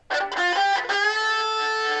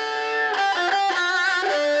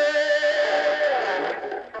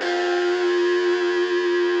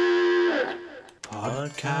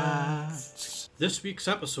This week's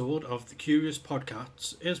episode of the Curious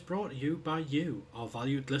Podcasts is brought to you by you, our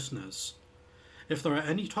valued listeners. If there are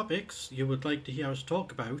any topics you would like to hear us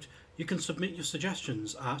talk about, you can submit your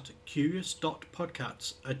suggestions at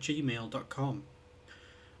curious.podcasts@gmail.com.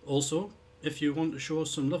 Also, if you want to show us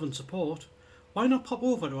some love and support, why not pop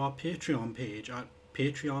over to our Patreon page at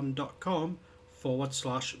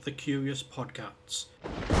patreon.com/thecuriouspodcasts.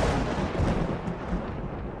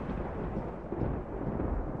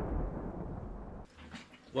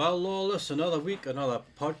 Well, Lawless, another week, another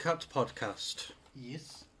podcast.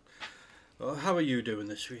 Yes. Well, how are you doing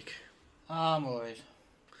this week? I'm alright.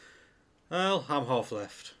 Well, I'm half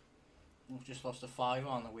left. I've just lost a fiver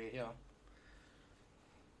on the way here.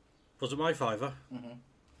 Was it my fiver? Mm-hmm.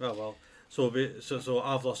 Oh, well. So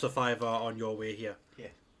I've lost a fiver on your way here.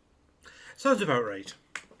 Yeah. Sounds about right.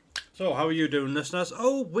 So, how are you doing, listeners?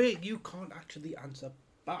 Oh, wait, you can't actually answer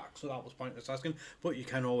back, so that was pointless asking, but you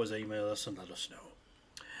can always email us and let us know.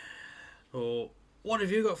 So, what have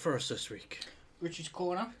you got for us this week? Richy's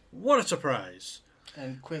Corner. What a surprise.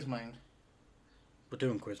 And Quiz Mind. We're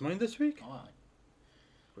doing Quiz Mind this week? Alright.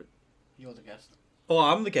 You're the guest. Oh,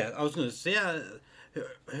 I'm the guest. I was going to say,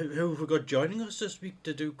 who have we got joining us this week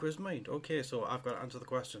to do Quiz Mind? Okay, so I've got to answer the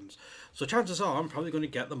questions. So chances are I'm probably going to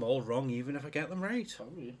get them all wrong, even if I get them right.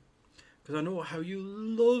 Probably. Because I know how you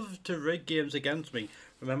love to rig games against me.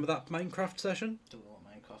 Remember that Minecraft session? Don't know what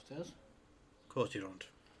Minecraft is. Of course you don't.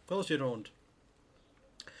 Of course you don't.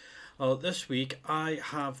 Well, this week I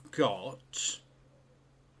have got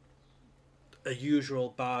a usual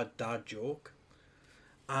bad dad joke.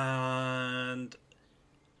 And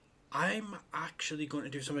I'm actually going to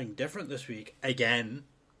do something different this week. Again.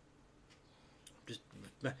 Just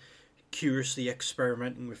curiously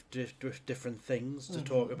experimenting with different things to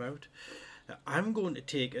talk about. I'm going to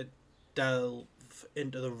take a delve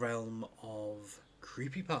into the realm of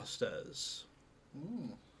creepypastas.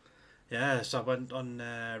 Mm. Yes, I went on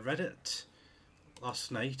Reddit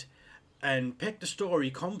last night and picked a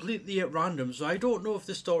story completely at random, so I don't know if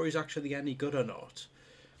the story is actually any good or not.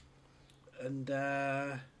 And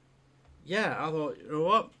yeah, I thought, you know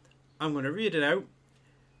what? I'm going to read it out.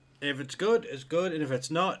 If it's good, it's good, and if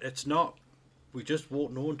it's not, it's not. We just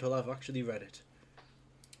won't know until I've actually read it.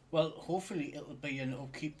 Well, hopefully it'll be an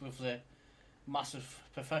upkeep with the massive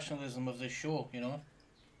professionalism of this show, you know?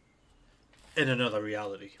 In another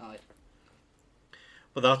reality. Aye.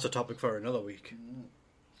 But that's a topic for another week. Mm.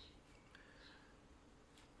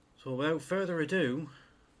 So without further ado,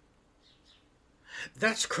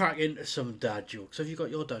 let's crack into some dad jokes. Have you got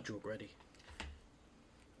your dad joke ready?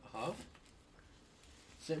 I have.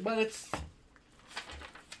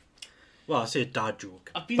 Well, I say dad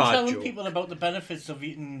joke. I've been Bad telling joke. people about the benefits of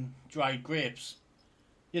eating dried grapes.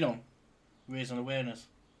 You know, raising awareness.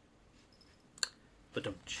 But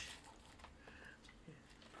don't.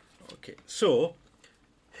 Okay, so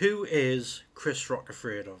who is Chris Rock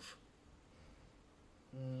afraid of?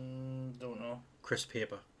 Don't know. Chris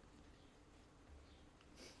Paper.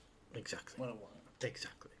 Exactly. What a one.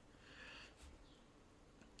 Exactly.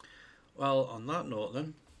 Well, on that note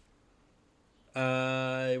then,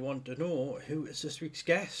 I want to know who is this week's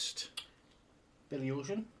guest. Billy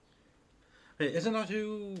Ocean. Hey, isn't that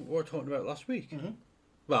who we were talking about last week? Mm-hmm.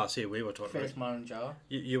 Well, I see we were talking First about. man in jar.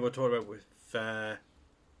 You were talking about with.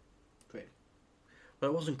 Great.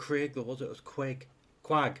 Well, it wasn't Craig though, was it? It was Quag.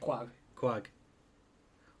 Quag.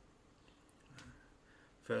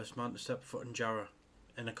 First man to step foot in Jarrah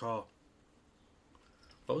in a car.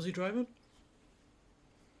 What was he driving?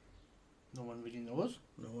 No one really knows.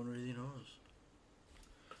 No one really knows.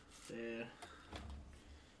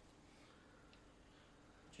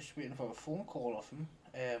 Just waiting for a phone call off him.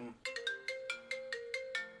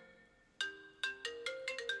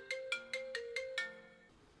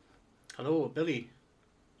 Hello, Billy.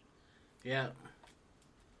 Yeah.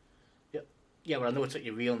 Yep. Yeah, well, I know it's not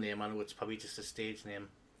your real name. I know it's probably just a stage name.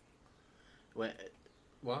 What?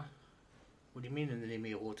 What do you mean in the name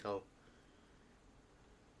of your hotel?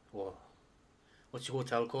 What? What's your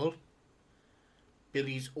hotel called?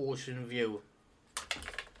 Billy's Ocean View.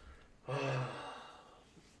 I'm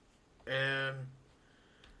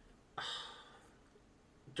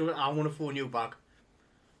gonna phone you back.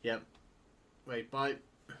 Yep. Right, bye.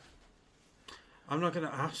 I'm not going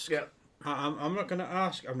to ask. Yeah. I'm not going to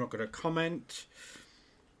ask. I'm not going to comment.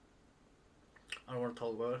 I don't want to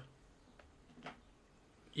talk about it.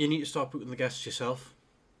 You need to start putting the guests yourself.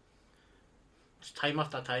 It's time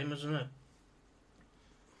after time, isn't it?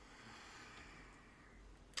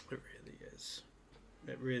 It really is.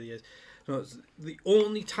 It really is. No, it's the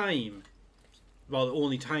only time, well, the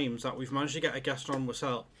only times that we've managed to get a guest on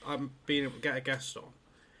myself, I'm being able to get a guest on,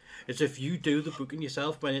 It's if you do the booking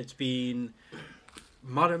yourself, when it's been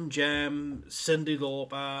Madam Jem, Cyndi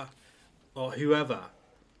Lauper, or whoever,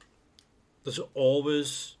 there's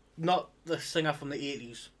always... Not the singer from the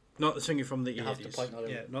 80s. Not the singer from the 80s. You have to point that out.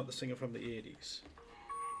 Yeah, not the singer from the 80s.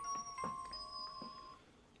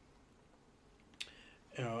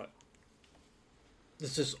 You know,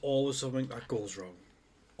 there's just always something that goes wrong.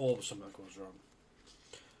 Always something that goes wrong.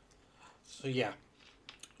 So yeah,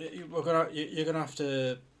 you're gonna have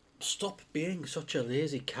to stop being such a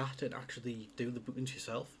lazy cat and actually do the bookings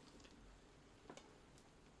yourself.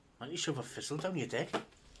 Why don't you shove a thistle down your dick?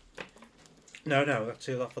 No, let's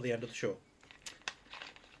save that for the end of the show.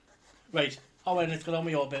 Right, let's get on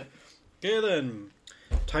with your bit. Okay then,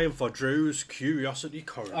 time for Drew's Curiosity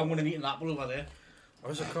Corridor. I'm going to eat an apple over there. I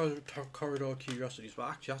was a corridor curiosities, but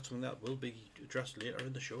actually that's something that will be addressed later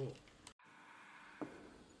in the show.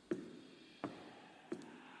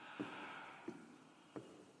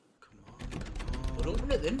 Come on. Well,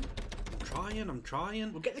 open it then. I'm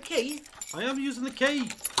trying. We'll get the key. I am using the key.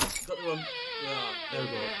 Got the one. Yeah, there we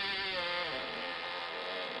go.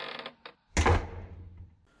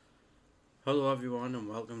 Hello everyone and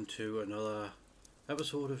welcome to another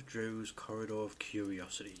episode of Drew's Corridor of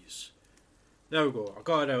Curiosities. There we go, I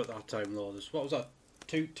got it out that time though. What was that?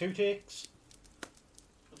 Two takes?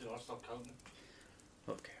 I'll stop counting.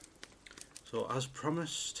 Okay. So as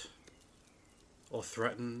promised or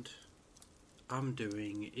threatened, I'm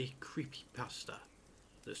doing a creepypasta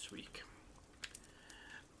this week.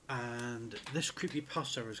 And this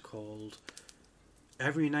creepypasta is called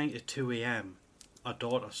Every Night at 2 a.m. Our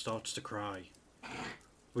daughter starts to cry.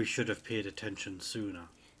 We should have paid attention sooner.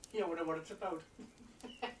 Yeah, what it's about.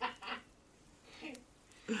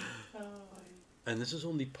 And this is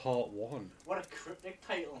only part 1. What a cryptic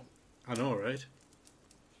title. I know, right?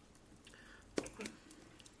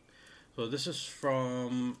 So this is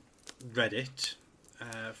from Reddit,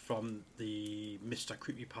 from the Mr.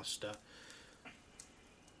 Creepypasta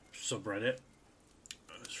subreddit.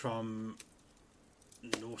 It's from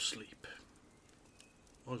No Sleep.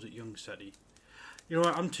 Or is it Young Seti? You know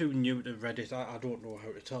what, I'm too new to Reddit. I don't know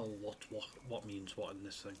how to tell what means what in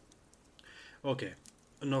this thing. Okay,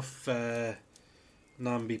 enough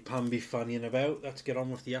namby-pamby fannying about. Let's get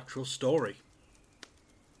on with the actual story.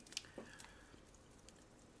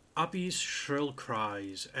 Abby's shrill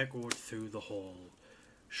cries echoed through the hall,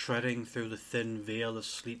 shredding through the thin veil of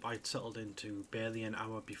sleep I'd settled into barely an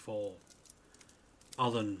hour before.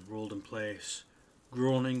 Alan rolled in place,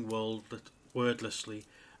 groaning wordlessly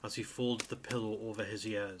as he folded the pillow over his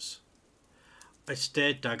ears. I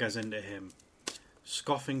stared daggers into him,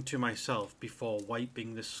 scoffing to myself before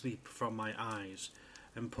wiping the sleep from my eyes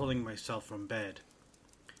and pulling myself from bed.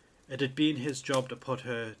 It had been his job to put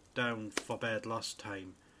her down for bed last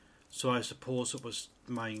time, so I suppose it was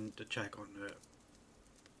mine to check on her.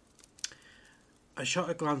 I shot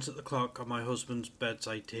a glance at the clock on my husband's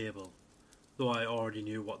bedside table, though I already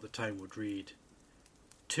knew what the time would read.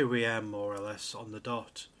 2 a.m. more or less on the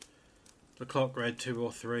dot. The clock read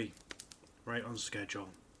 2:03, right on schedule.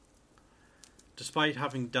 Despite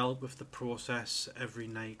having dealt with the process every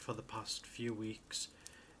night for the past few weeks,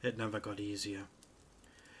 it never got easier.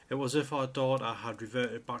 It was as if our daughter had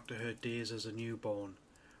reverted back to her days as a newborn,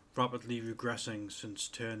 rapidly regressing since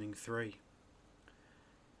turning 3.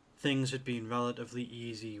 Things had been relatively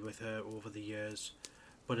easy with her over the years,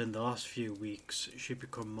 but in the last few weeks she'd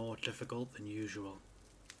become more difficult than usual.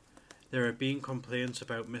 There had been complaints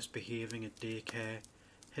about misbehaving at daycare,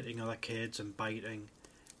 hitting other kids and biting,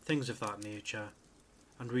 things of that nature,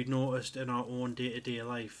 and we'd noticed in our own day-to-day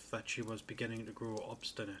life that she was beginning to grow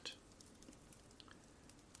obstinate.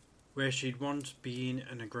 Where she'd once been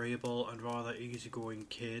an agreeable and rather easygoing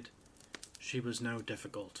kid, she was now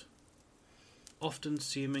difficult, often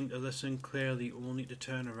seeming to listen clearly only to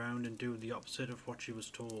turn around and do the opposite of what she was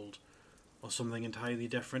told, or something entirely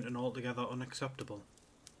different and altogether unacceptable.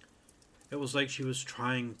 It was like she was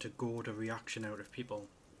trying to goad a reaction out of people.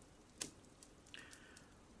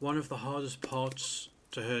 One of the hardest parts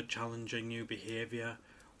to her challenging new behaviour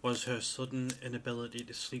was her sudden inability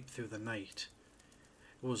to sleep through the night.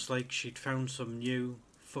 It was like she'd found some new,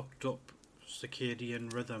 fucked up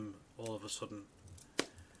circadian rhythm all of a sudden.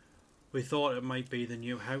 We thought it might be the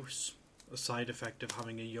new house, a side effect of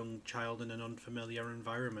having a young child in an unfamiliar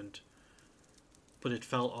environment, but it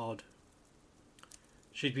felt odd.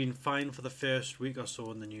 She'd been fine for the first week or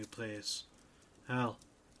so in the new place. Hell,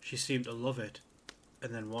 she seemed to love it.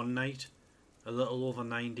 And then one night, a little over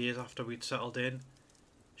 9 days after we'd settled in,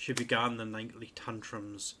 she began the nightly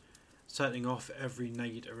tantrums, setting off every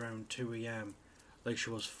night around 2 a.m. like she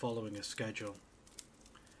was following a schedule.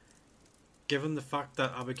 Given the fact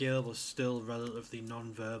that Abigail was still relatively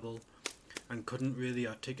non-verbal and couldn't really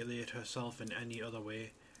articulate herself in any other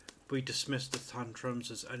way, we dismissed the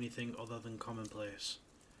tantrums as anything other than commonplace.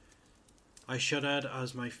 I shuddered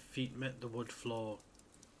as my feet met the wood floor,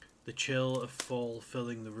 the chill of fall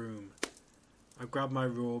filling the room. I grabbed my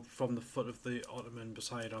robe from the foot of the ottoman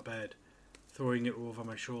beside our bed, throwing it over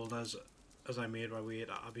my shoulders as I made my way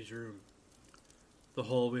to Abby's room. The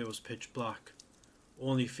hallway was pitch black.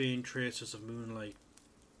 Only faint traces of moonlight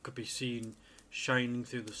could be seen shining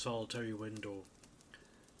through the solitary window.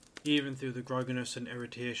 Even through the grogginess and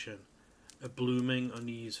irritation, a blooming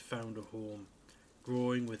unease found a home,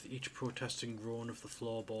 growing with each protesting groan of the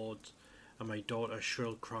floorboards and my daughter's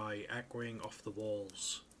shrill cry echoing off the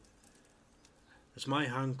walls. As my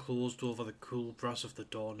hand closed over the cool brass of the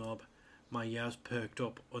doorknob, my ears perked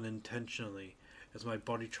up unintentionally as my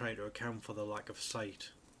body tried to account for the lack of sight.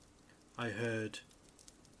 I heard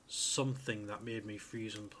something that made me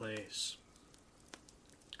freeze in place.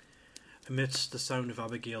 Amidst the sound of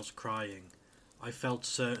Abigail's crying, I felt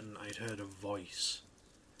certain I'd heard a voice.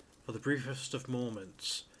 For the briefest of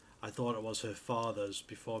moments, I thought it was her father's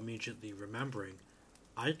before immediately remembering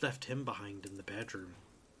I'd left him behind in the bedroom.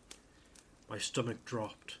 My stomach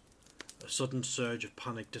dropped, a sudden surge of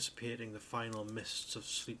panic dissipating the final mists of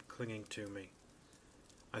sleep clinging to me.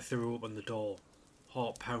 I threw open the door,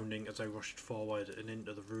 heart pounding as I rushed forward and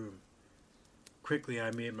into the room. Quickly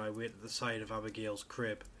I made my way to the side of Abigail's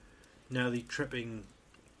crib, nearly tripping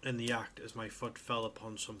in the act as my foot fell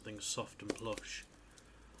upon something soft and plush.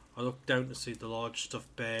 I looked down to see the large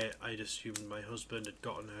stuffed bear I'd assumed my husband had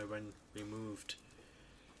gotten her when we moved.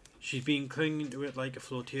 She'd been clinging to it like a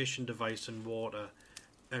flotation device in water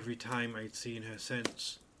every time I'd seen her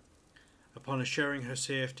since. Upon assuring her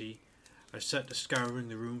safety, I set to scouring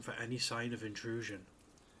the room for any sign of intrusion.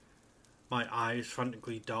 My eyes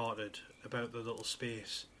frantically darted about the little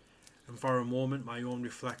space, and for a moment my own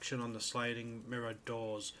reflection on the sliding mirrored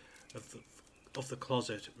doors of the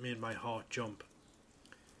closet made my heart jump.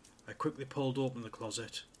 I quickly pulled open the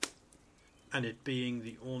closet, and it being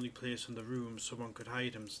the only place in the room someone could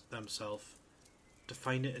hide themselves, to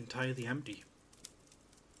find it entirely empty.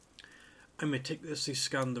 I meticulously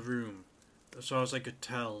scanned the room, as far as I could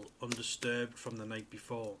tell, undisturbed from the night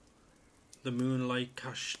before. The moonlight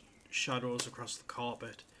cast shadows across the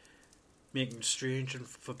carpet, making strange and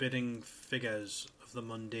forbidding figures of the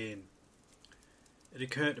mundane. It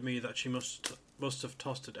occurred to me that she must have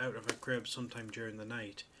tossed it out of her crib sometime during the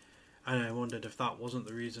night, and I wondered if that wasn't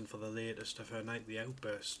the reason for the latest of her nightly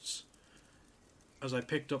outbursts. As I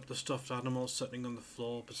picked up the stuffed animal sitting on the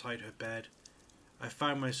floor beside her bed, I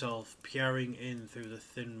found myself peering in through the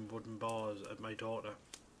thin wooden bars at my daughter.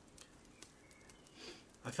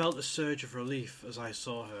 I felt a surge of relief as I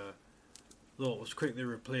saw her, though it was quickly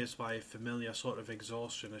replaced by a familiar sort of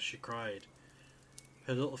exhaustion as she cried,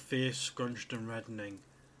 her little face scrunched and reddening,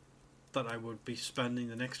 that I would be spending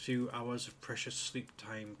the next few hours of precious sleep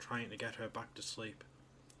time trying to get her back to sleep.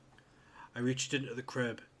 I reached into the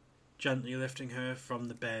crib, gently lifting her from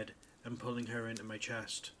the bed and pulling her into my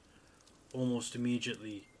chest. Almost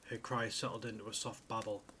immediately, her cry settled into a soft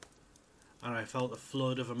babble, and I felt a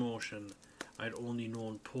flood of emotion I'd only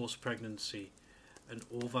known post-pregnancy, an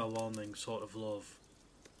overwhelming sort of love.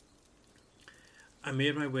 I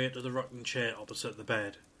made my way to the rocking chair opposite the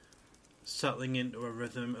bed, settling into a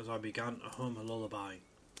rhythm as I began to hum a lullaby.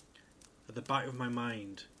 At the back of my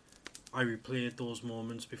mind, I replayed those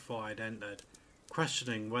moments before I'd entered,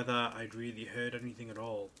 questioning whether I'd really heard anything at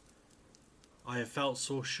all. I had felt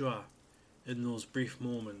so sure, in those brief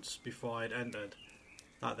moments before I'd entered,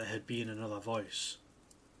 that there had been another voice.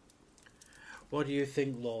 What do you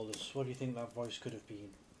think, Lawless? What do you think that voice could have been?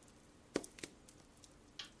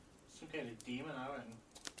 Some kind of demon, I reckon.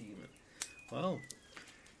 Demon. Well,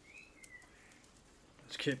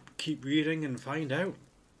 let's keep reading and find out.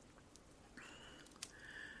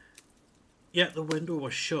 Yet the window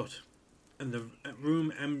was shut, and the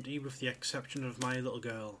room empty with the exception of my little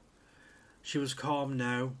girl. She was calm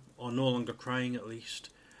now, or no longer crying at least,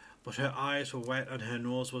 but her eyes were wet and her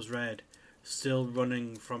nose was red, still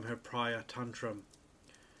running from her prior tantrum.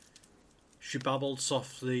 She babbled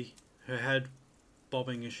softly, her head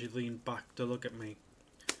bobbing as she leaned back to look at me,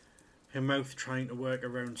 her mouth trying to work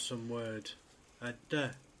around some word, a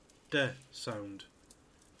duh sound.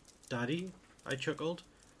 Daddy? I chuckled,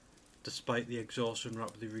 despite the exhaustion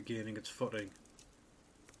rapidly regaining its footing.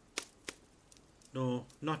 No,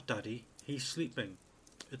 not Daddy. He's sleeping.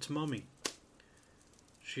 It's Mummy.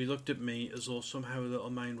 She looked at me as though somehow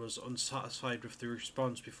little mind was unsatisfied with the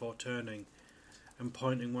response before turning and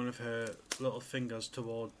pointing one of her little fingers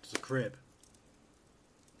towards the crib.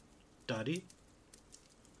 Daddy?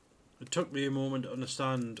 It took me a moment to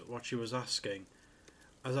understand what she was asking.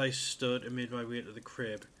 As I stood and made my way to the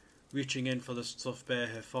crib, reaching in for the stuffed bear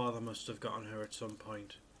her father must have gotten her at some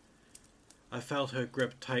point. I felt her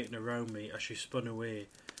grip tighten around me as she spun away,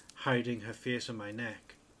 hiding her face in my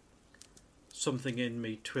neck. Something in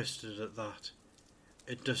me twisted at that.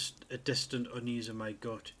 A distant unease in my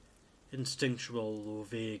gut, instinctual though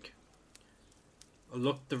vague. I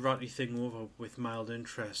looked the ratty thing over with mild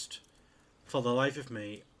interest. For the life of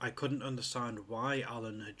me, I couldn't understand why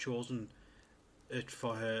Alan had chosen it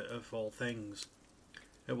for her of all things.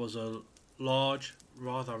 It was a large,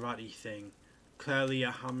 rather ratty thing, clearly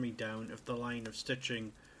a hand-me-down if the line of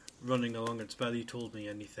stitching running along its belly told me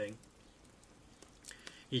anything.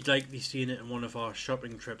 He'd likely seen it in one of our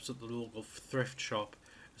shopping trips at the local thrift shop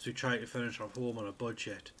as we tried to finish our home on a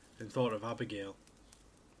budget and thought of Abigail.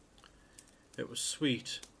 It was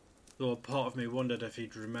sweet, though a part of me wondered if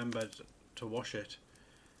he'd remembered to wash it.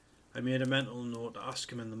 I made a mental note to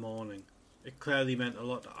ask him in the morning. It clearly meant a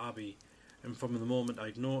lot to Abby, and from the moment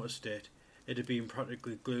I'd noticed it, it had been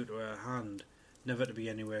practically glued to her hand, never to be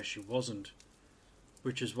anywhere she wasn't,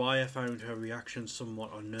 which is why I found her reaction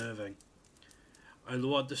somewhat unnerving. I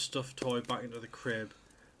lowered the stuffed toy back into the crib,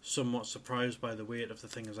 somewhat surprised by the weight of the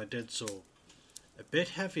thing as I did so. A bit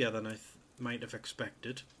heavier than I might have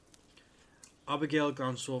expected. Abigail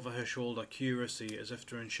glanced over her shoulder curiously as if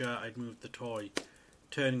to ensure I'd moved the toy,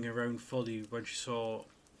 turning around fully when she saw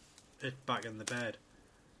it back in the bed.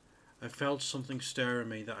 I felt something stir in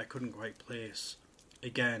me that I couldn't quite place.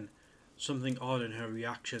 Again, something odd in her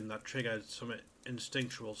reaction that triggered some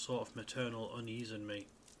instinctual sort of maternal unease in me.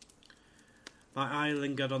 My eye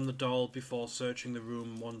lingered on the doll before searching the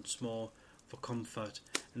room once more for comfort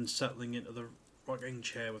and settling into the rocking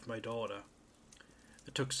chair with my daughter.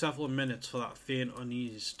 It took several minutes for that faint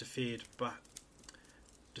unease to fade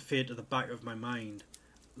to the back of my mind,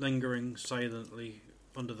 lingering silently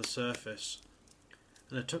under the surface,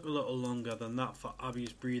 and it took a little longer than that for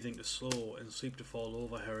Abby's breathing to slow and sleep to fall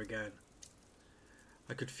over her again.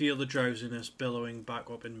 I could feel the drowsiness billowing back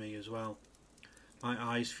up in me as well, my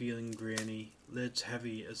eyes feeling grainy, lids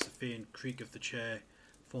heavy as the faint creak of the chair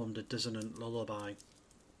formed a dissonant lullaby.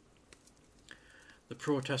 The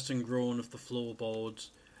protesting groan of the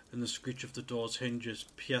floorboards and the screech of the door's hinges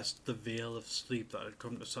pierced the veil of sleep that had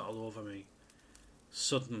come to settle over me.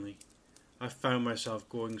 Suddenly, I found myself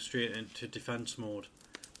going straight into defence mode,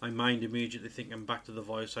 my mind immediately thinking back to the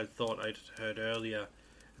voice I thought I'd heard earlier,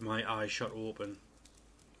 and my eyes shot open.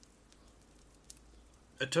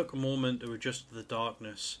 It took a moment to adjust to the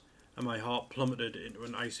darkness, and my heart plummeted into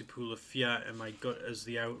an icy pool of fear in my gut as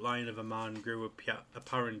the outline of a man grew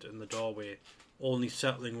apparent in the doorway, only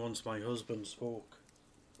settling once my husband spoke.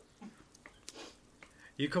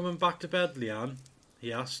 "You coming back to bed, Leanne?"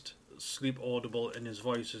 he asked, sleep audible in his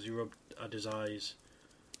voice as he rubbed at his eyes.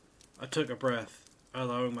 I took a breath,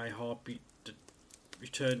 allowing my heartbeat to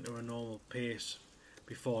return to a normal pace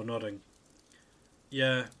before nodding.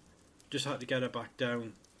 "Yeah, just had to get her back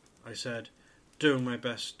down," I said, doing my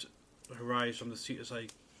best to rise from the seat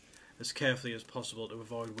as carefully as possible to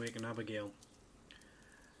avoid waking Abigail.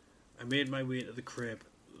 I made my way to the crib,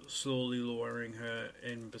 slowly lowering her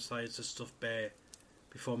in beside the stuffed bear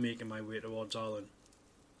before making my way towards Alan.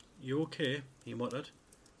 "You okay?" he muttered,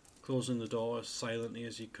 closing the door as silently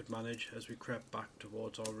as he could manage as we crept back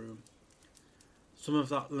towards our room. Some of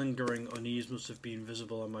that lingering unease must have been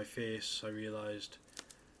visible on my face, I realised.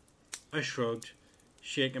 I shrugged,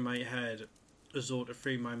 shaking my head as though to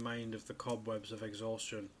free my mind of the cobwebs of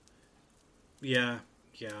exhaustion. Yeah,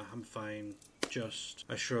 I'm fine.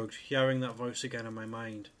 I shrugged, hearing that voice again in my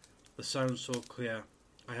mind. The sound so clear,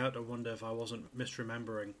 I had to wonder if I wasn't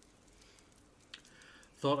misremembering.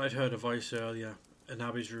 Thought I'd heard a voice earlier, in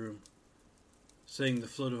Abby's room. Seeing the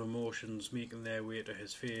flood of emotions making their way to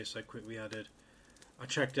his face, I quickly added, "I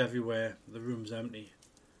checked everywhere, the room's empty.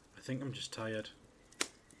 I think I'm just tired."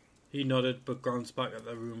 He nodded, but glanced back at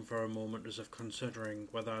the room for a moment as if considering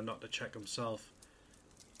whether or not to check himself.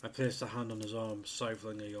 I placed a hand on his arm,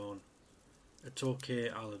 stifling a yawn. "It's okay,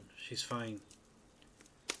 Alan. She's fine."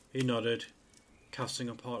 He nodded, casting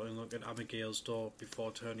a parting look at Abigail's door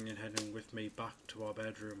before turning and heading with me back to our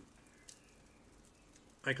bedroom.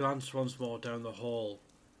 I glanced once more down the hall,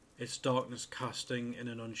 its darkness casting in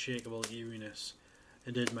an unshakable eeriness,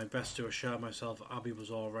 and did my best to assure myself Abby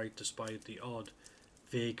was all right despite the odd,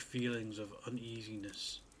 vague feelings of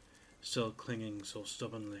uneasiness still clinging so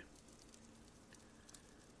stubbornly.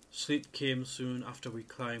 Sleep came soon after we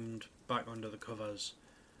climbed back under the covers,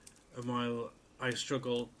 and while I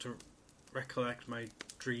struggled to recollect my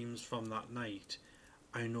dreams from that night,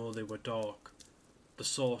 I know they were dark, the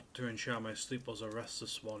sort to ensure my sleep was a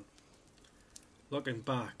restless one. Looking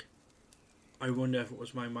back, I wonder if it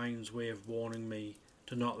was my mind's way of warning me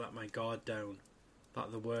to not let my guard down,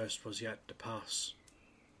 that the worst was yet to pass.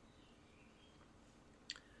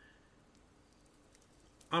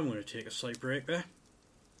 I'm going to take a slight break there.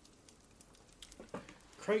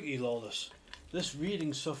 Crikey, Lawless. This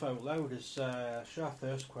reading stuff out loud is sure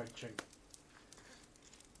thirst quenching.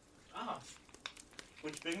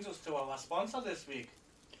 Which brings us to our last sponsor this week,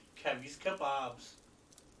 Kerry's Kebabs.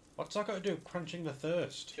 What's that got to do with quenching the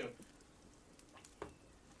thirst? Sure.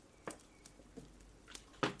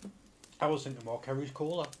 I was thinking more Kerry's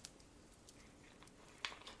Cola.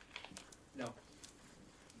 No.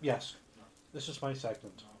 Yes. No. This is my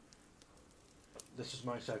segment. No. This is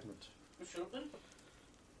my segment. Shut up then.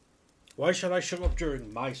 Why should I shut up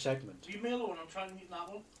during my segment? Leave me alone, I'm trying to eat an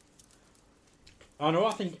apple. I know,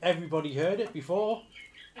 I think everybody heard it before.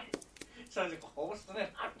 Sounds like a horse, doesn't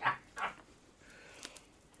it? I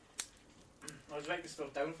was writing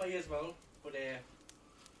stuff down for you as well, but I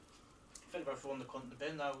think about throwing the cunt in the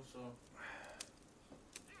bin now, so...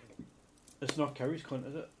 It's not Kerry's cunt,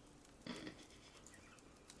 is it?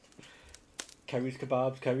 Kerry's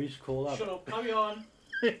Kebabs, Kerry's Cola. Shut up, carry on.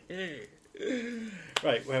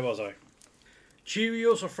 Right, where was I?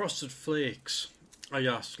 Cheerios or Frosted Flakes? I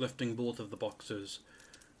asked, lifting both of the boxes,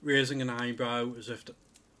 raising an eyebrow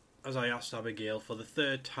as I asked Abigail for the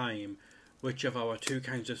third time which of our two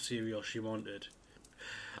kinds of cereal she wanted.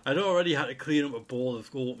 I'd already had to clean up a bowl of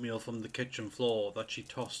oatmeal from the kitchen floor that she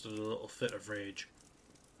tossed in a little fit of rage.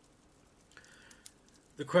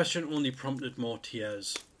 The question only prompted more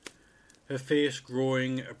tears, her face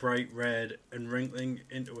growing a bright red and wrinkling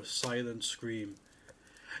into a silent scream,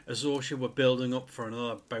 as though she were building up for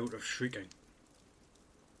another bout of shrieking.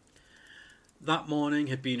 That morning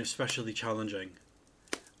had been especially challenging.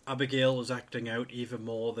 Abigail was acting out even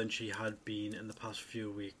more than she had been in the past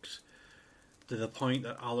few weeks, to the point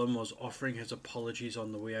that Alan was offering his apologies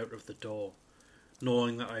on the way out of the door,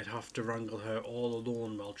 knowing that I'd have to wrangle her all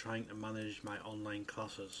alone while trying to manage my online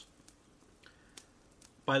classes.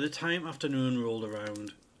 By the time afternoon rolled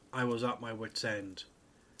around, I was at my wit's end.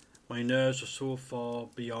 My nerves were so far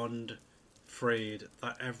beyond frayed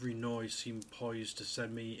that every noise seemed poised to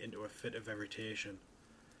send me into a fit of irritation.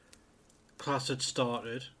 Class had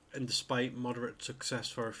started, and despite moderate success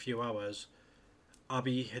for a few hours,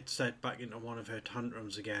 Abby had set back into one of her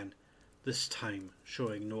tantrums again, this time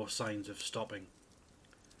showing no signs of stopping.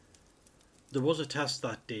 There was a test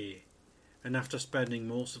that day, and after spending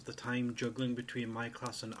most of the time juggling between my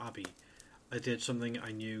class and Abby, I did something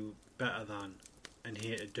I knew better than, and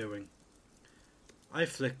hated doing. I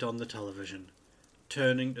flicked on the television,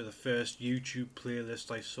 turning to the first YouTube playlist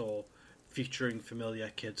I saw featuring familiar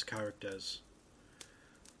kids' characters.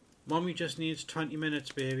 Mommy just needs 20 minutes,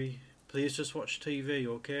 baby. Please just watch TV,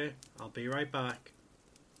 okay? I'll be right back.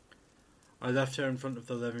 I left her in front of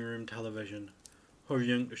the living room television,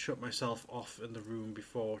 hurrying to shut myself off in the room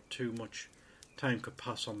before too much time could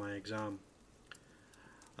pass on my exam.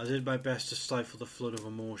 I did my best to stifle the flood of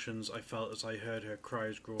emotions I felt as I heard her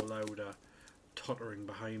cries grow louder, tottering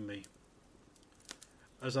behind me.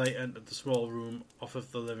 As I entered the small room off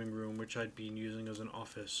of the living room which I'd been using as an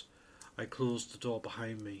office, I closed the door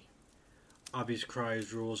behind me. Abby's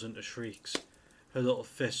cries rose into shrieks, her little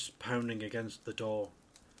fists pounding against the door.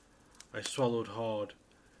 I swallowed hard,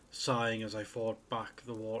 sighing as I fought back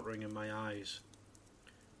the watering in my eyes.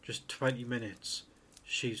 Just 20 minutes.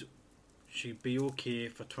 She'd be okay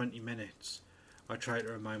for 20 minutes, I tried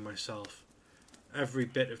to remind myself, every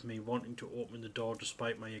bit of me wanting to open the door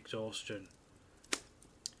despite my exhaustion.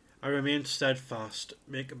 I remained steadfast,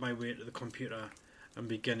 making my way to the computer and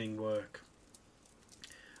beginning work.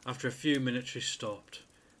 After a few minutes she stopped,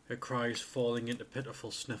 her cries falling into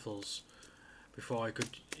pitiful sniffles, before I could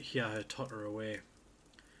hear her totter away.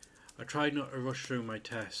 I tried not to rush through my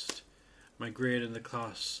test, my grade in the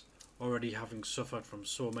class already having suffered from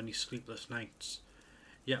so many sleepless nights,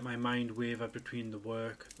 yet my mind wavered between the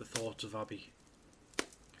work, the thoughts of Abby.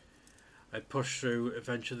 I pushed through,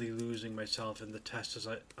 eventually losing myself in the test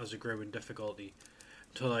as it grew in difficulty,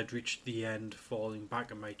 until I'd reached the end, falling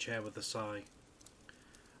back in my chair with a sigh.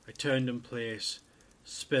 I turned in place,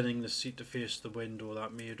 spinning the seat to face the window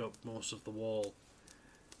that made up most of the wall.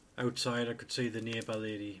 Outside I could see the neighbour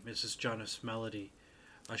lady, Mrs. Janice Melody,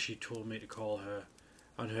 as she told me to call her,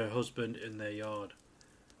 and her husband in their yard.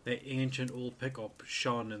 Their ancient old pickup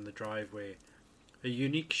shone in the driveway, a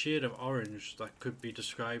unique shade of orange that could be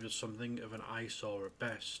described as something of an eyesore at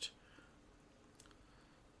best.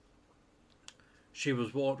 She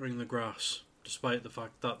was watering the grass, despite the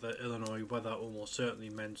fact that the Illinois weather almost certainly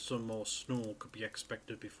meant some more snow could be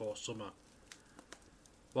expected before summer.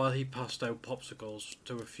 While he passed out popsicles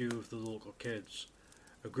to a few of the local kids,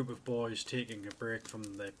 a group of boys taking a break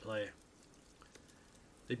from their play.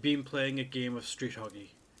 They'd been playing a game of street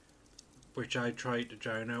hockey, which I tried to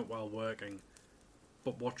drown out while working,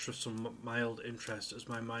 but watched with some mild interest as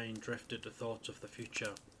my mind drifted to thoughts of the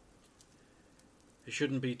future. It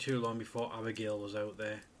shouldn't be too long before Abigail was out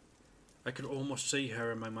there. I could almost see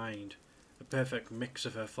her in my mind, a perfect mix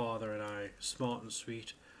of her father and I, smart and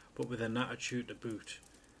sweet, but with an attitude to boot,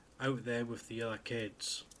 out there with the other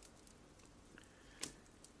kids.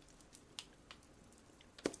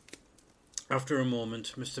 After a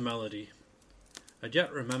moment, Mr. Melody, I'd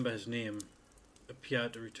yet remember his name,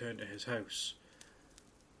 appeared to return to his house,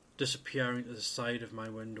 disappearing to the side of my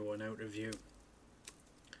window and out of view.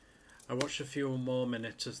 I watched a few more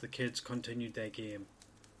minutes as the kids continued their game,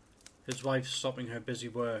 his wife stopping her busy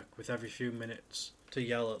work with every few minutes to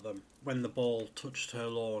yell at them when the ball touched her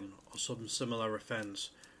lawn or some similar offence,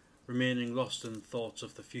 remaining lost in thoughts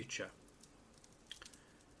of the future.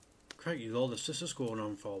 Crikey, all this is going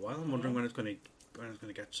on for a while. I'm wondering when it's going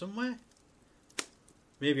to get somewhere.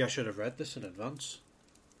 Maybe I should have read this in advance.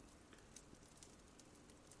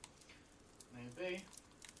 Maybe.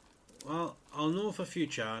 Well, I'll know for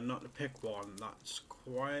future not to pick one that's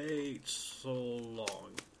quite so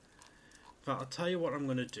long. But I'll tell you what I'm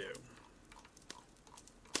going to do.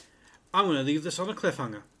 I'm going to leave this on a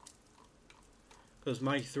cliffhanger. Because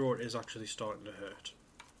my throat is actually starting to hurt.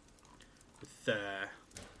 With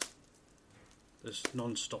this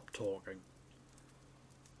non-stop talking.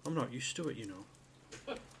 I'm not used to it, you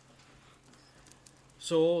know.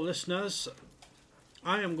 So, listeners,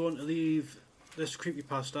 I am going to leave this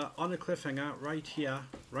creepypasta on a cliffhanger right here,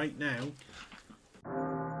 right now.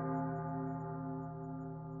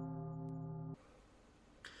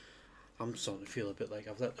 I'm starting to feel a bit like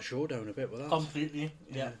I've let the show down a bit with that. Completely,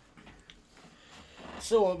 yeah.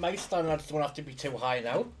 So, my standards don't have to be too high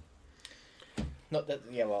now. Not that,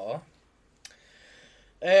 yeah, well.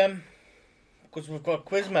 Because we've got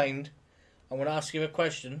Quiz Mind, I'm going to ask you a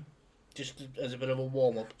question, just as a bit of a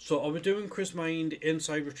warm-up. So, are we doing Quiz Mind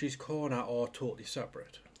inside Richie's corner or totally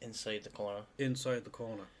separate? Inside the corner. Inside the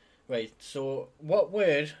corner. Right, so what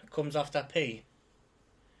word comes after P?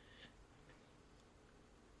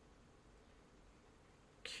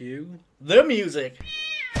 Q. The music.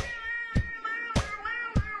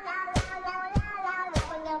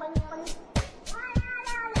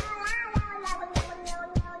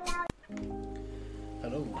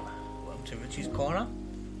 Hello, welcome to Richie's Corner.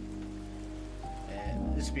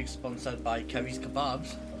 This week's sponsored by Kevy's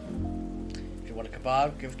Kebabs. If you want a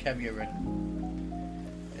kebab, give Kevy a ring.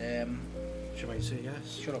 She might say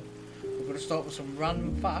yes. Shut up. We're going to start with some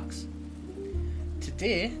random facts.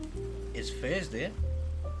 Today is Thursday.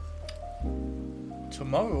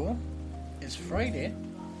 Tomorrow is Friday.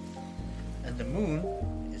 And the moon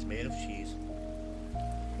is made of cheese.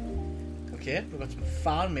 Okay, we've got some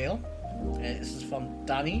fan mail. This is from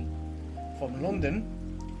Danny from London.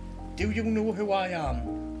 Do you know who I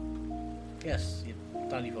am? Yes,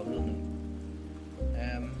 Danny from London.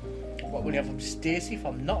 What we have from Stacey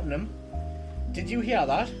from Nottingham. Did you hear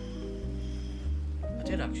that? I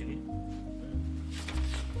did actually.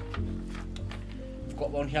 We've got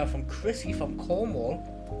one here from Chrissy from Cornwall.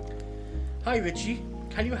 Hi Richie,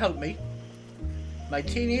 can you help me? My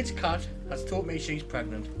teenage cat has told me she's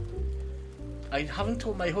pregnant. I haven't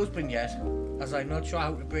told my husband yet, as I'm not sure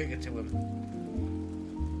how to break it to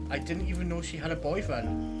him. I didn't even know she had a boyfriend.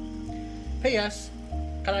 P.S.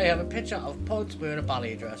 Can I have a picture of Pods wearing a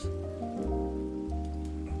ballet dress?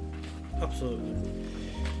 Absolutely.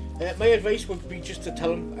 My advice would be just to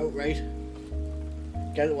tell him outright.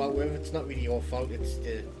 Get it out with. It's not really your fault. It's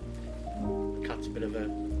the cat's a bit of a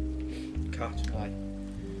Cat. aye.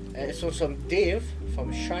 This one's from Dave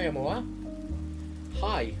from Shiremoor.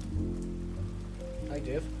 Hi. Hi,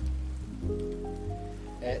 Dave.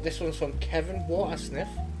 This one's from Kevin Watersniff.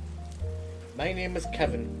 My name is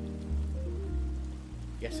Kevin.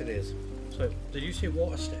 Yes, it is. So, did you say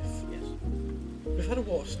water sniff? Yes. We've had a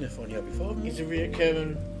water sniff on here before, haven't we? He's a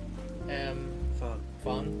reoccurring Fan.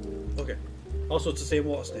 fan. Okay. Also, it's the same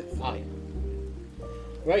water sniff. Aye.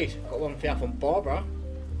 Right, got one here from Barbara.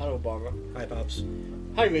 Hello, Barbara. Hi, Babs.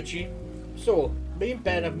 Hi, Richie. So, me and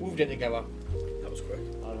Ben have moved in together. That was quick.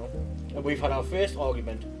 I don't know. And we've had our first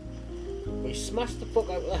argument. We smashed the fuck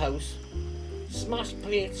out of the house, smashed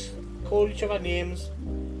plates, called each other names.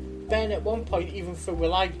 Ben at one point even threw a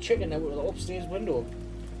live chicken out of the upstairs window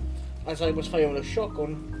as I was firing a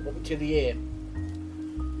shotgun up into the air.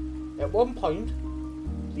 At one point,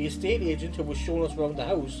 the estate agent who was showing us around the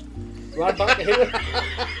house ran back to him.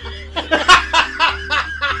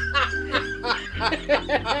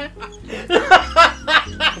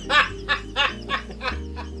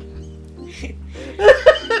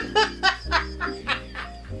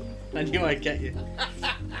 I knew I'd get you.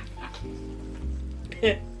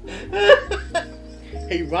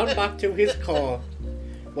 He ran back to his car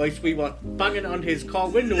whilst we were banging on his car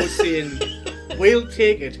window saying, "We'll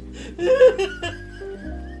take it."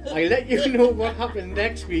 I let you know what happened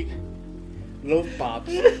next week. Love,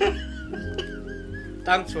 Babs.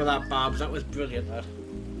 Thanks for that, Babs. That was brilliant, that.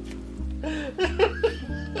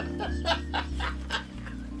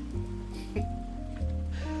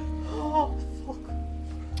 Oh, fuck.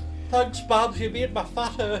 Thanks, Babs. You made my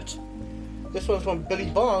fat hurt. This one's from Billy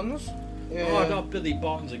Barnes. Oh, not Billy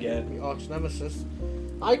Barnes again. The arch nemesis.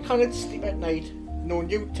 I cannot sleep at night knowing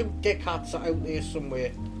you two dickhats are out there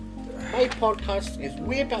somewhere. My podcast is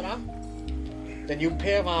way better than you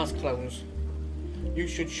pair of ass clowns. You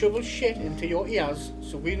should shovel shit into your ears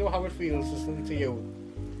so we know how it feels listening to you.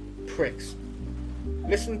 Pricks.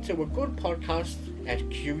 Listen to a good podcast at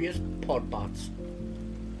Curious Podbats.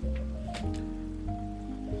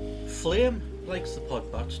 Flame likes the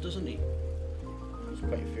Podbats, doesn't he? There's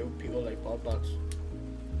quite a few people like Podbats.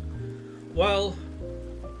 Well,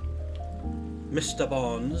 Mr.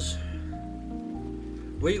 Barnes,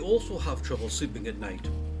 we also have trouble sleeping at night.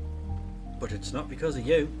 But it's not because of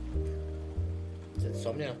you. It's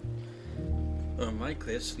insomnia. My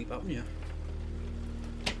clear sleep apnea.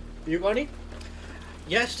 You got any?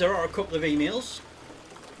 Yes, there are a couple of emails.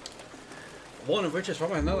 One of which is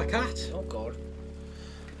from another cat. Oh God.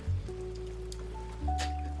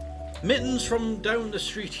 Mittens from down the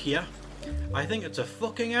street here. I think it's a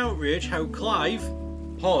fucking outrage how Clive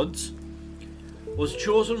Pods was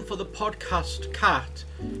chosen for the podcast cat,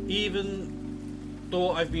 even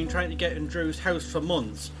though I've been trying to get in Drew's house for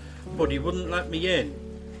months, but he wouldn't let me in.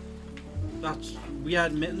 We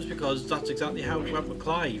had Mittens because that's exactly how it went with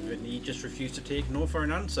Clive, and he just refused to take no for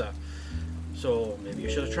an answer. So maybe you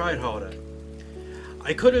should have tried harder.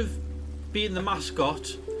 I could have been the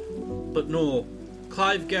mascot, but no.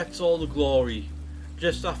 Clive gets all the glory.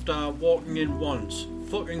 Just after walking in once.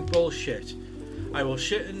 Fucking bullshit. I will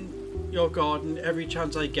shit in your garden every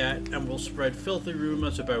chance I get and will spread filthy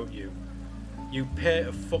rumours about you. You pair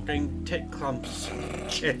of fucking tit clamps.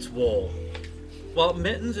 It's war. Well,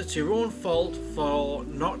 Mittens, it's your own fault for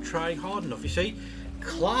not trying hard enough. You see,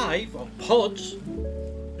 Clive, or Pods,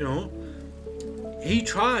 you know, he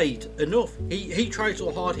tried enough. He tried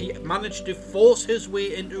so hard he managed to force his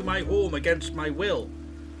way into my home against my will.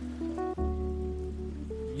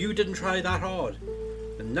 You didn't try that hard,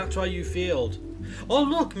 and that's why you failed. Oh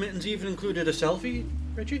look, Mittens even included a selfie,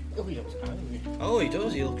 Richy. Oh, he looks angry. Oh, he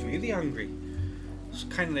does. He looks really angry. It's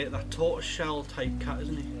kind of like that tortoiseshell type cat,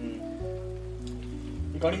 isn't he?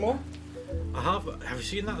 You got any more? I have. Have you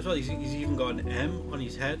seen that as well? He's even got an M on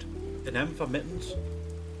his head. An M for Mittens.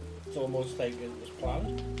 It's almost like it was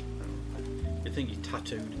planned. You think he got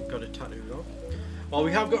it tattooed on. Well,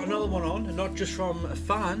 we have got another one on, and not just from a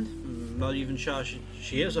fan. I'm not even sure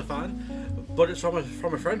she is a fan, but it's from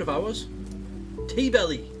a friend of ours,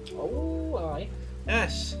 T-Belly. Oh, aye.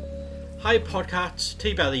 Yes. Hi, podcasts.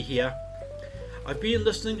 T-Belly here. I've been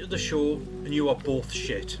listening to the show, and you are both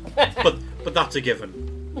shit. but that's a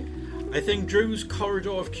given. I think Drew's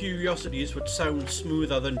Corridor of Curiosities would sound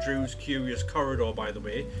smoother than Drew's Curious Corridor, by the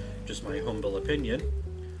way. Just my humble opinion.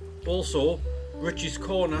 Also, Richy's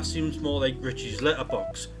Corner seems more like Richy's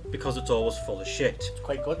Letterbox, because it's always full of shit. It's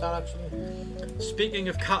quite good, that, actually. Speaking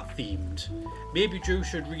of cat-themed, maybe Drew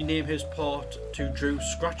should rename his part to Drew's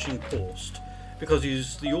Scratching Post, because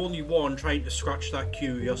he's the only one trying to scratch that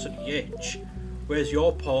curiosity itch. Where's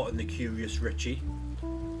your part in the curious, Richy?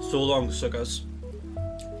 So long, suckers.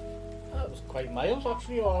 That was quite mild,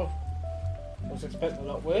 actually, or I was expecting a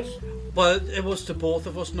lot worse. Well, it was to both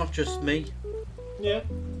of us, not just me. Yeah.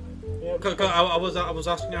 Yeah. I was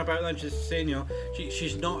asking her about that, and she's saying, you know,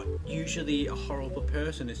 she's not usually a horrible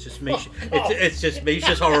person. It's just me. It's just me.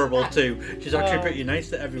 She's horrible too. She's actually pretty nice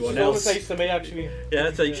to everyone else. She's always nice to me, actually. Yeah,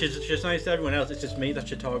 it's like she's nice to everyone else. It's just me that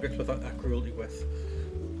she targets with that cruelty with.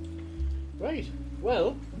 Right.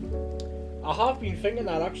 Well, I have been thinking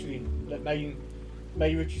that actually, that my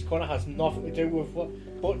Richie's Corner has nothing to do with what.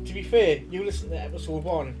 But to be fair, you listen to episode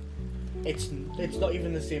 1. It's not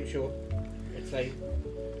even the same show. It's like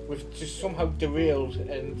we've just somehow derailed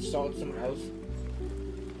and started something else.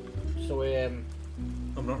 So I'm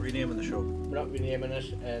not renaming the show. We're not renaming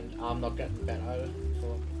it, and I'm not getting better at it.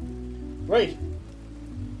 So right.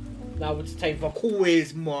 Now it's time for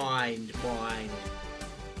quiz mind.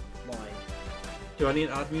 Do I need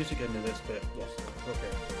to add music into this bit? Yes.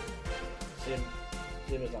 Okay.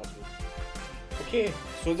 Same as last week. Okay,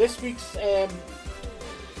 so this week's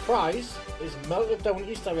prize is melted down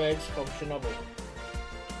Easter eggs from Chernobyl.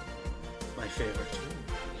 My favourite.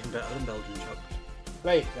 Even better than Belgian chocolate.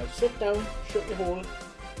 Right, now sit down, shut your hole,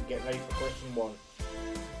 and get ready for question 1.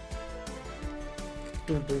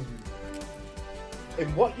 Dun, dun.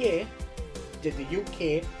 In what year did the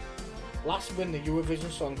UK last win the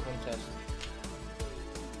Eurovision Song Contest?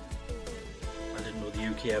 I didn't know the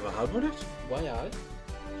UK ever had one. It? Why are?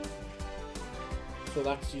 So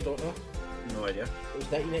that's, you don't know? No idea. It was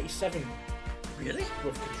 1987 Really?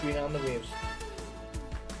 with Katrina and the Waves.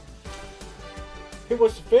 Who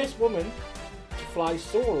was the first woman to fly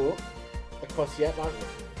solo across the Atlantic?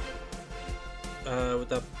 Would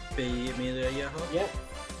that be Amelia Earhart? Yeah,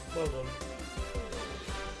 well done.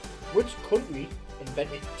 Which country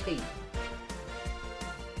invented tea?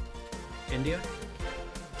 India?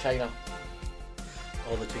 China.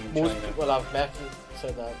 All the team Most China. people I've met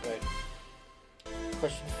said that, right.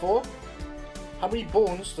 Question 4. How many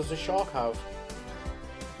bones does a shark have?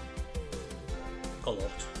 A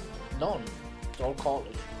lot. None. It's all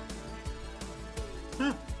cartilage.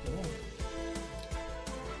 Huh.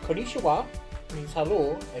 Konnichiwa means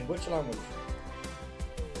hello in which language?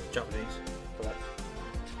 Japanese. Correct.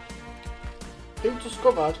 Who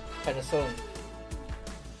discovered penicillin?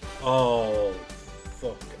 Oh,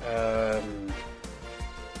 fuck.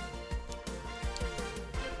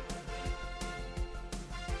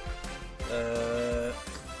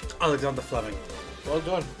 Alexander Fleming. Well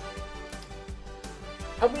done.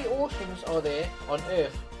 How many oceans are there on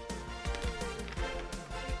Earth?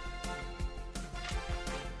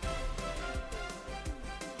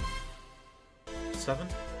 Seven?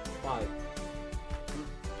 5.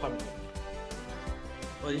 Apparently.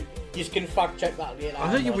 Well, You can fact check that later.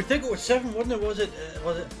 I think you would think it was 7, wouldn't it? Was it?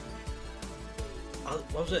 What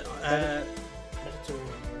was it?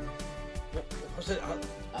 Mediterranean. What was it?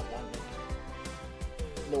 Atlantic.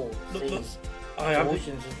 No, seas. I It's am.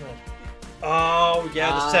 oceans, isn't it? Oh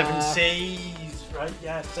yeah, the 7 seas, right?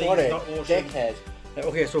 Yeah, seas, Sorry, not oceans. dickhead.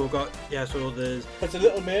 Okay, so we've got so there's It's a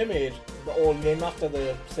Little Mermaid. They're all named after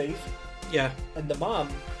the seas. yeah. And the mom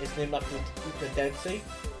is named after the Dead Sea.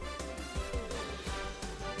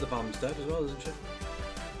 The bomb's dead as well, isn't she?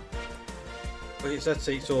 Okay, so let's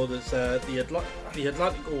see. So there's the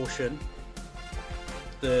Atlantic Ocean,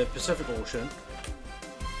 the Pacific Ocean.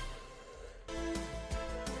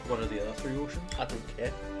 What are the other 3 oceans? I don't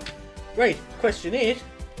care. Right, question 8.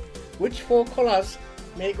 Which 4 colours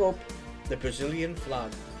make up the Brazilian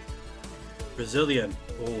flag? Brazilian.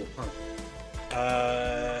 Oh,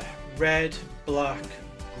 red, black,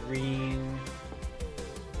 green,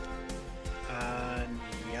 and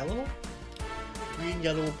yellow. Green,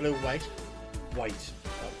 yellow, blue, white. White.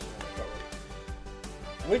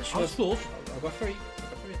 Which I was was... close. I got 3.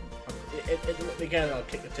 Again, I'll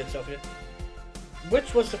kick the tits off you.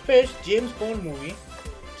 Which was the first James Bond movie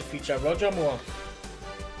to feature Roger Moore?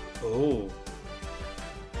 Oh.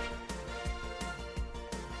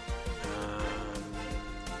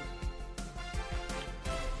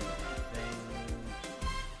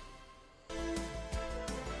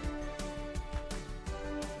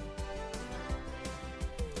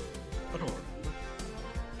 I don't remember.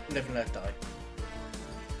 Live and Let Die.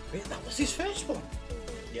 Wait, that was his first one?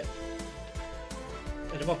 Yep.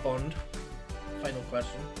 Another Bond. Final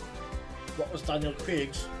question. What was Daniel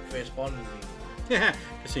Craig's first Bond movie? Yeah,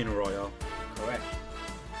 Casino Royale. Correct.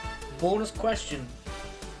 Bonus question.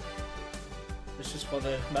 This is for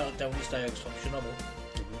the Melted Down Easter eggs from Chernobyl.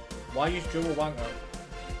 Why is Drew a wanker?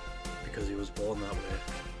 Because he was born that way.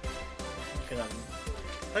 You can have him.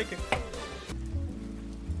 Thank you.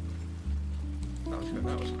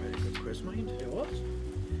 That was a very good quiz, mind. It was.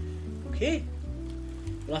 Okay.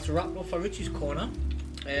 Well, that's a wrap up for Richie's Corner.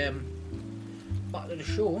 Back to the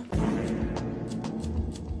show.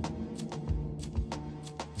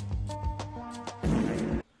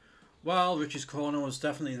 Well, Richie's Corner was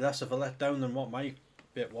definitely less of a letdown than what my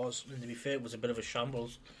bit was. And to be fair, it was a bit of a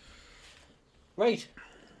shambles. Right.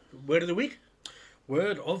 Word of the week?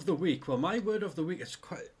 Word of the week. Well, my word of the week is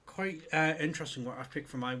quite interesting what I picked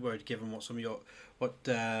for my word, given what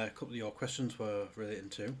a couple of your questions were relating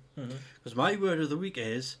to. Because my word of the week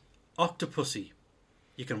is Octopussy.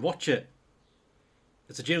 You can watch it.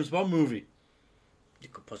 It's a James Bond movie. You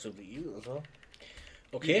could possibly eat it as well.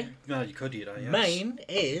 Okay. Well, you could eat that, yes. Mine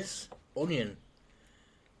is onion.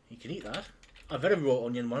 You can eat that. I've had a raw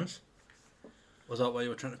onion once. Was that why you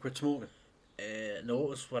were trying to quit smoking? No, it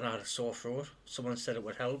was when I had a sore throat. Someone said it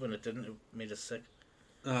would help and it didn't. It made us sick.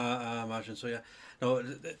 I imagine so. Yeah. No,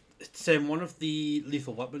 it's one of the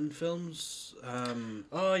Lethal Weapon films.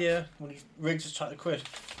 Oh yeah, when Riggs is trying to quit.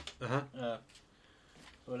 Uh-huh.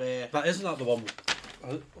 But That isn't that the one.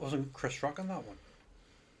 Wasn't Chris Rock in that one?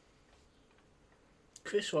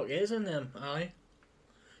 Chris Rock is in them. Aye.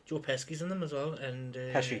 Joe Pesci's in them as well, and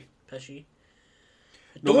Pesci.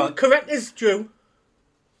 No, Don't correct us, Drew.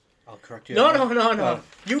 I'll correct you. No.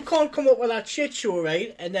 You can't come up with that shit show,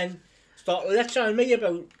 right? And then start lecturing me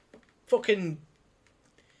about fucking...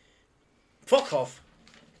 Fuck off.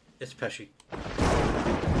 It's Pesci.